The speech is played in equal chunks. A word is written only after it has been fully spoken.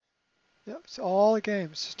Yeah, it's all a game.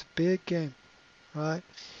 It's just a big game, right?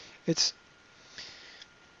 It's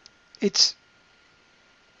it's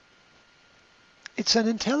it's an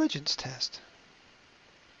intelligence test.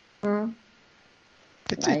 Mm.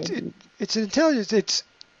 It's I it, it agree. it's an intelligence.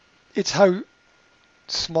 It's how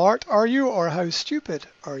smart are you or how stupid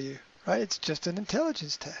are you, right? It's just an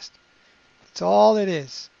intelligence test. That's all it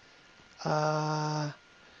is. Uh,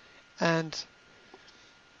 and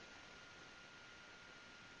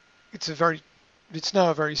it's a very it's now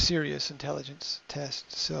a very serious intelligence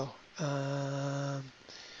test. So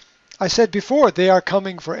I said before they are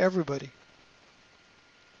coming for everybody.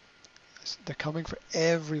 They're coming for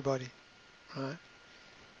everybody, right?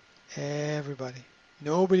 Everybody.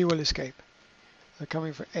 Nobody will escape. They're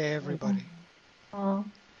coming for everybody. Oh,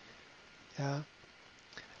 Yeah.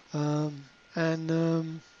 Um,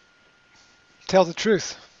 and tell the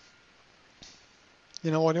truth.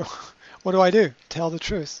 What do what do I do? Tell the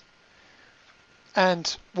truth.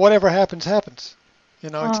 And whatever happens, happens.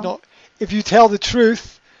 It's oh, not if you tell the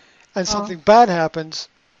truth and oh, something bad happens,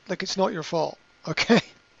 like it's not your fault. Okay?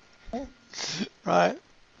 Right?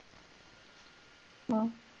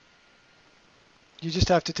 oh, You just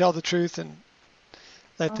have to tell the truth and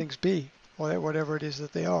let oh. things be, whatever it is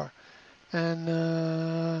that they are. And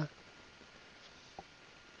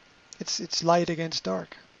it's light against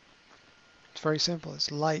dark. It's very simple.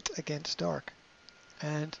 It's light against dark.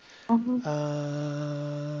 And Mhm.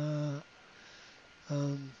 uh,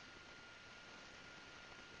 um,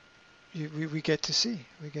 we get to see.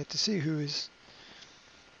 We get to see who is.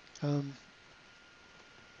 Um,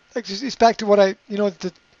 it's back to what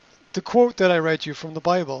the quote that I read you from the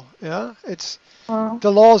Bible. Yeah, it's Oh,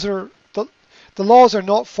 the laws are the laws are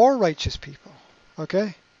not for righteous people.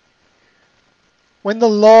 Okay, when the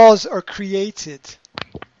laws are created,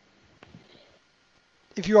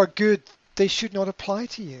 if you are good, they should not apply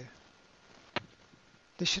to you.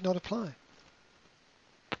 They should not apply.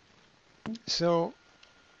 So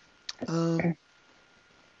um,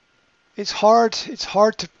 it's hard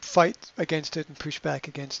to fight against it and push back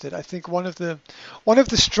against it. I think one of the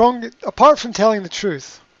strong apart from telling the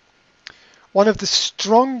truth, one of the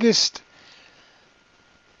strongest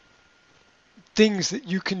things that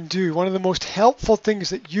you can do, one of the most helpful things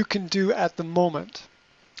that you can do at the moment,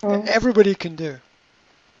 and mm, everybody can do,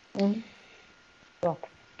 mm. What?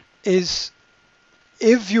 is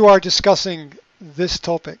if you are discussing this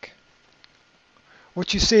topic,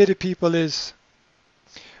 what you say to people is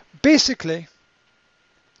basically,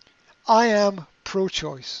 I am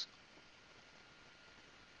pro-choice.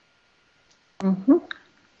 Mhm,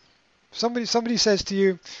 Somebody says to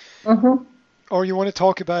you, mhm. or you want to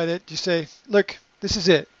talk about it, you say, look, this is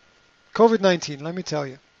it. COVID-19, let me tell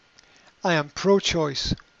you, I am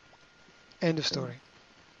pro-choice. End of story.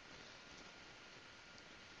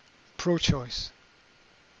 Pro-choice.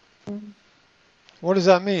 Mm. What does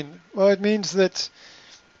that mean? Well, it means that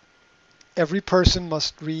every person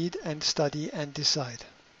must read and study and decide.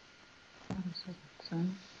 So,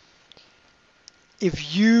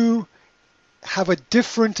 If you have a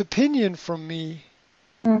different opinion from me,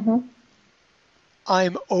 mhm,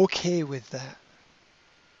 I'm okay with that.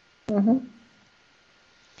 mhm.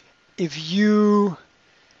 If you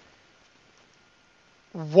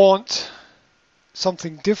want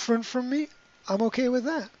something different from me, I'm okay with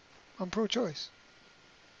that. I'm pro-choice.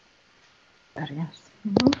 Yes.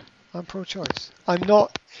 Mhm, I'm pro-choice. I'm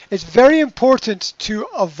not. It's very important to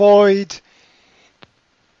avoid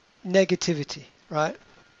negativity, right?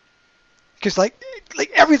 Because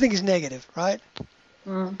like everything is negative, right?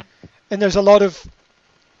 mm. And there's a lot of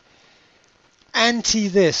anti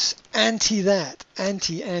this, anti that,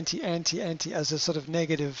 anti as a sort of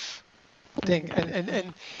negative thing. And Negative. and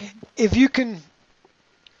and if you can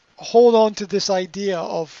hold on to this idea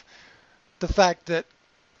of the fact that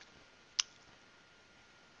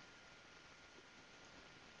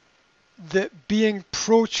being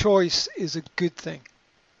pro-choice is a good thing,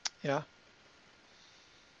 yeah,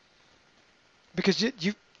 because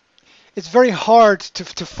it's very hard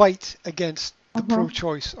to fight against the Mhm,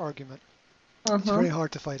 pro-choice argument. It's very mhm,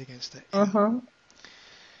 hard to fight against it, yeah. mhm.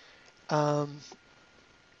 Um,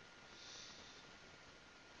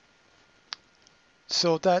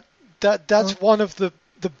 so that's Mm. one of the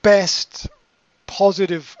best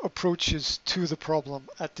positive approaches to the problem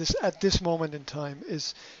at this moment in time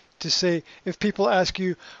is to say if people ask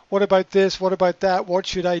you what about this, what about that, what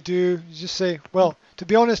should I do, you just say, well, to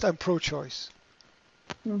be honest, I'm pro-choice.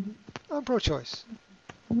 Mhm, I'm pro-choice.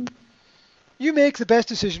 mhm, You make the best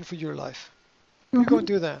decision for your life. You go and mhm.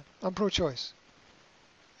 do that. I'm pro-choice.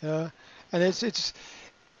 Yeah, and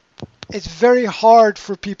it's very hard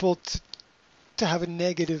for people to have a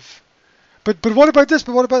negative. But what about this?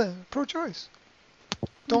 But what about that? Pro-choice.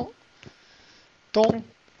 Don't don't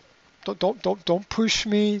don't push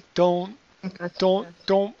me. Gotcha.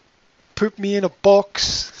 Don't put me in a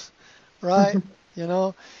box, right? You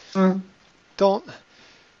know, Mm. don't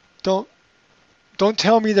don't don't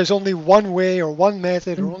tell me there's only one way or one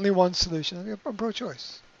method or Mm. only one solution. I'm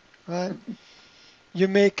pro-choice, right? You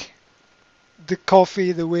make the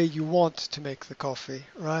coffee the way you want to make the coffee,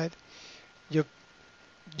 right? You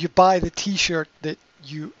you buy the T-shirt that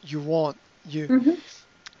you want. Mhm.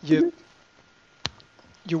 You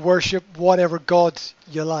you worship whatever god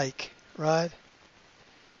you like, right?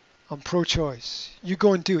 I'm pro-choice. You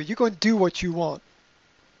go and do it. You go and do what you want,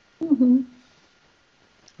 Mhm.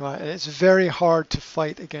 right? And it's very hard to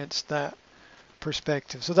fight against that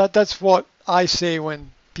perspective. So that's what I say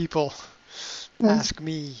when people Mm. ask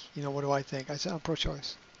me, what do I think? I say I'm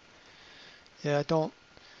pro-choice. Yeah, don't.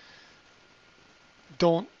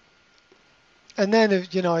 And then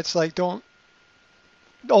if it's like don't.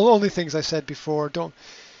 Only things I said before. Don't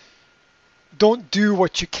do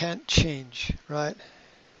what you can't change, right?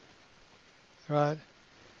 Right.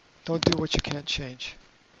 Don't do what you can't change.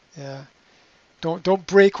 Yeah. Don't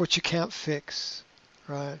break what you can't fix,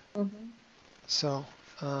 right? Mhm. So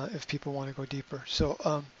if people want to go deeper, so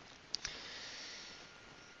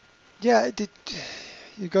yeah,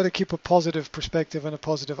 you got to keep a positive perspective and a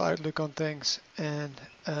positive outlook on things, and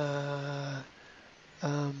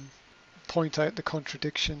um, point out the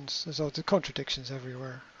contradictions. There's all the contradictions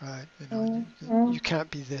everywhere, right? Mm. You Mm. can't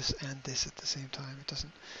be this and this at the same time.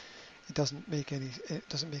 It doesn't make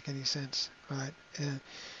any sense, right?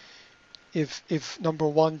 If number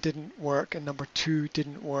one didn't work and number two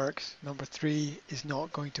didn't work, number three is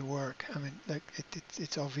not going to work. I mean, like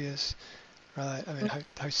it's obvious, right? I mean,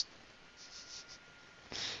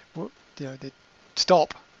 well, they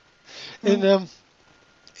stop. And Mm.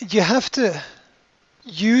 you have to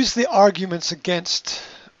use the arguments against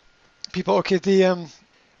people. Okay,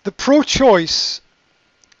 the pro-choice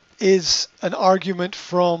is an argument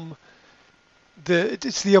from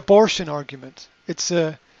it's the abortion argument. It's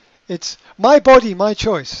my body, my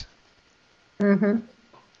choice. Mhm.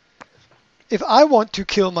 If I want to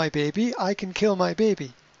kill my baby, I can kill my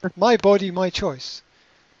baby. My body, my choice.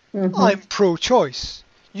 I'm Mhm. pro-choice.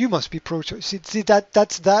 You must be pro-choice. See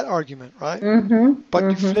that's that argument, right? Mhm. But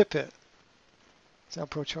you Mhm. flip it. It's not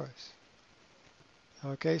pro-choice.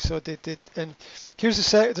 Okay, so and there's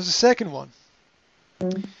a second one,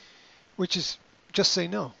 Mm. which is just say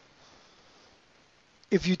no.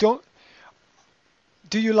 If you don't,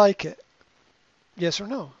 do you like it? Yes or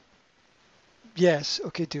no? Yes.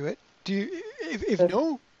 Okay, do it. Do you? If Yes.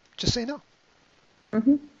 no, just say no.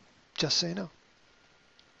 Mhm. Just say no.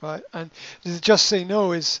 Right? And the just say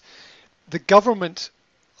no is the government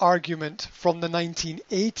argument from the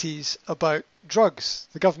 1980s about drugs.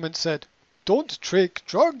 The government said, "Don't take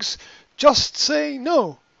drugs. Just say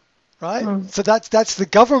no." Right? Mm. So that's the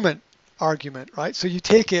government argument, right? So you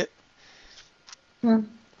take it Mm.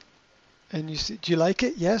 and you say, "Do you like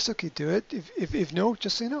it?" Yes. Okay, do it. If no,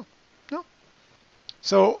 just say no. No.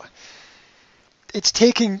 So it's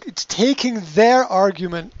taking their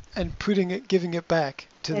argument and giving it back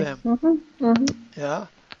to Yes. them. Mhm. Mhm. Yeah.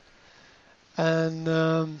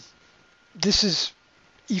 And this is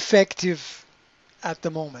effective at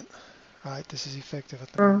the moment, right? This is effective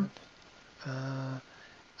at the Mm. moment uh,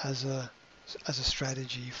 as a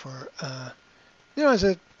strategy for as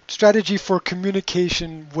a strategy for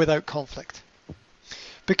communication without conflict.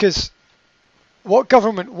 Because what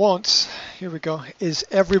government wants, here we go, is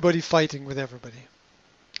everybody fighting with everybody.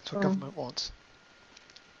 That's what Mm. government wants.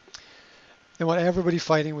 They want everybody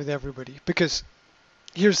fighting with everybody. Because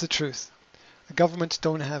here's the truth: the governments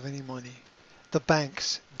don't have any money. The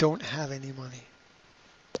banks don't have any money.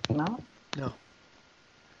 No. No.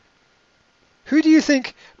 Who do you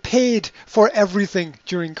think paid for everything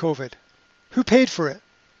during COVID? Who paid for it?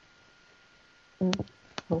 Mm.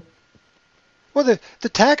 Oh. Well, the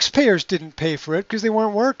taxpayers didn't pay for it because they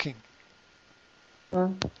weren't working.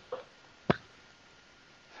 Mm.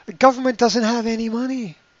 The government doesn't have any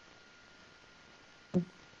money.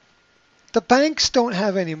 The banks don't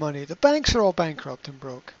have any money. The banks are all bankrupt and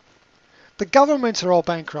broke. The governments are all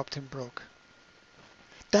bankrupt and broke.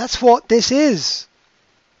 That's what this is.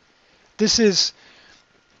 This is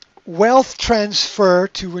wealth transfer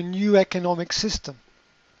to a new economic system.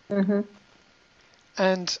 Mhm.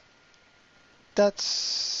 And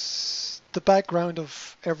that's the background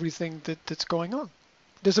of everything that's going on.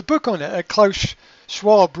 There's a book on it. Klaus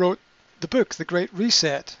Schwab wrote the book, The Great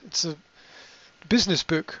Reset. It's a business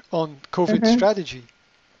book on COVID Mhm. strategy.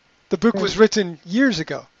 The book Mm. was written years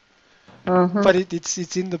ago, Mhm. but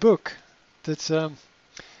it's in the book. That's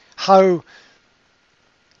how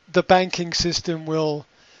the banking system will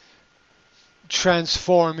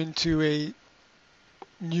transform into a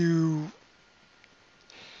new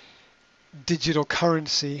digital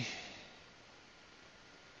currency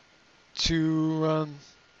to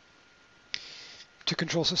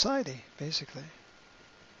control society, basically.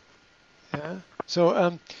 Yeah.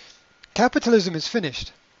 So capitalism is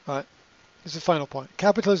finished. Right. This is the final point.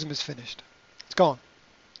 Capitalism is finished. It's gone.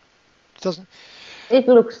 It doesn't. It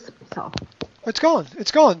looks so. It's gone.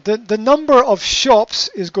 It's gone. The number of shops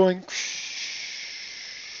is going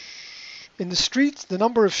in the streets. The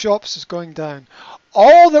number of shops is going down.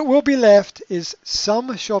 All that will be left is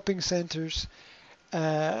some shopping centers,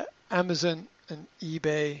 Amazon and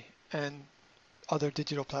eBay and other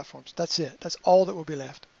digital platforms. That's it. That's all that will be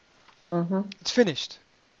left. Mm-hmm. It's finished.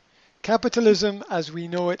 Capitalism as we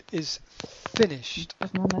know it is finished.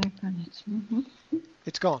 Mm-hmm.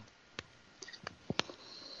 It's gone.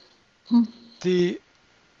 Hmm.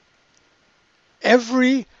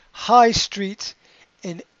 Every high street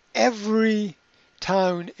in every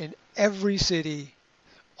town in every city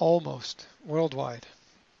almost worldwide,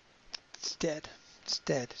 it's dead. It's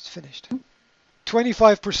dead. It's finished.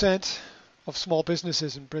 25% of small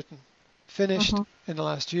businesses in Britain finished in the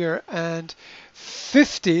last year, and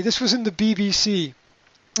 50, this was in the BBC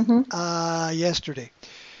yesterday,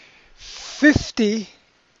 50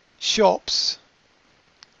 shops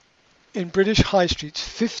in British high streets,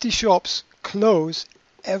 50 shops close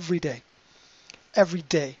every day. Every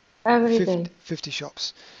day. Every 50, day. 50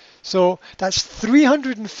 shops. So that's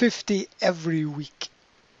 350 every week.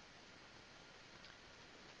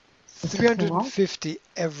 350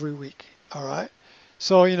 every week. All right.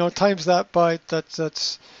 So, times that by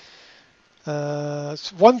that's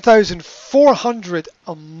 1,400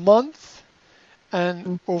 a month,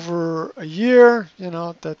 and over a year,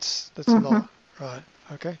 that's a lot. Right.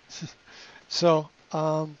 Okay. So,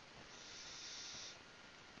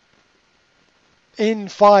 in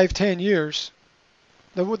 5-10 years,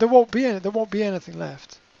 there won't be anything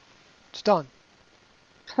left. It's done.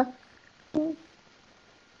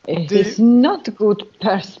 It is not a good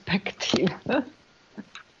perspective.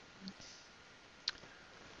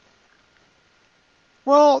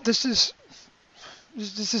 Well, this is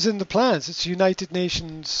in the plans. It's United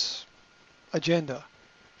Nations agenda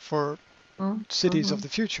for cities of the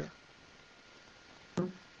future.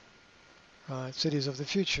 Cities of the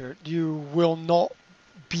future. You will not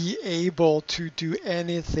be able to do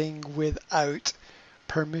anything without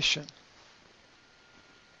permission.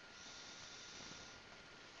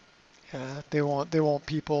 They want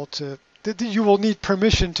people to. You will need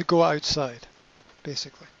permission to go outside,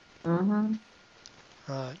 basically.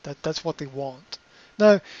 That's what they want.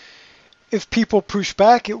 Now, if people push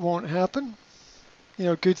back, it won't happen.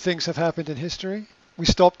 Good things have happened in history. We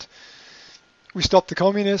stopped the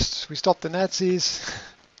communists. We stopped the Nazis.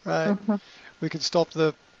 Right. We can stop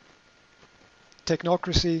the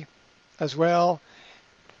technocracy as well.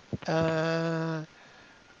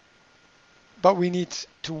 But we need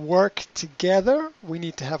to work together. We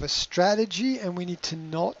need to have a strategy, and we need to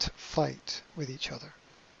not fight with each other.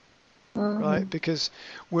 Right? Because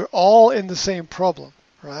we're all in the same problem,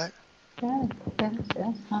 right? Yes.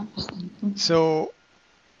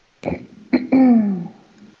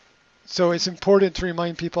 So it's important to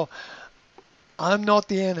remind people, I'm not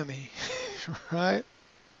the enemy, right?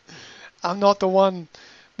 I'm not the one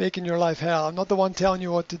making your life hell. I'm not the one telling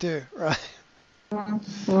you what to do, right?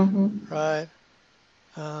 Right.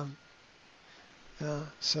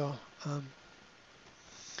 So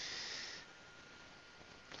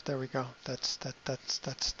there we go. That's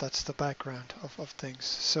the background of things.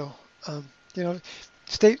 So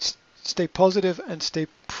stay positive and stay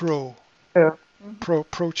pro-choice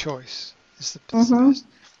is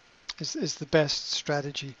the best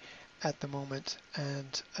strategy at the moment,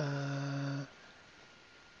 and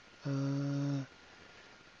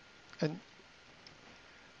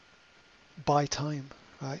buy time,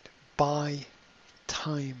 right? Buy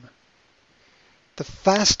time. The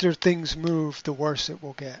faster things move, the worse it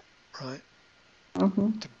will get, right?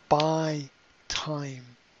 To buy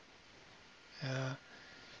time.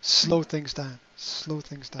 Slow things down.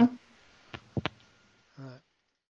 Right.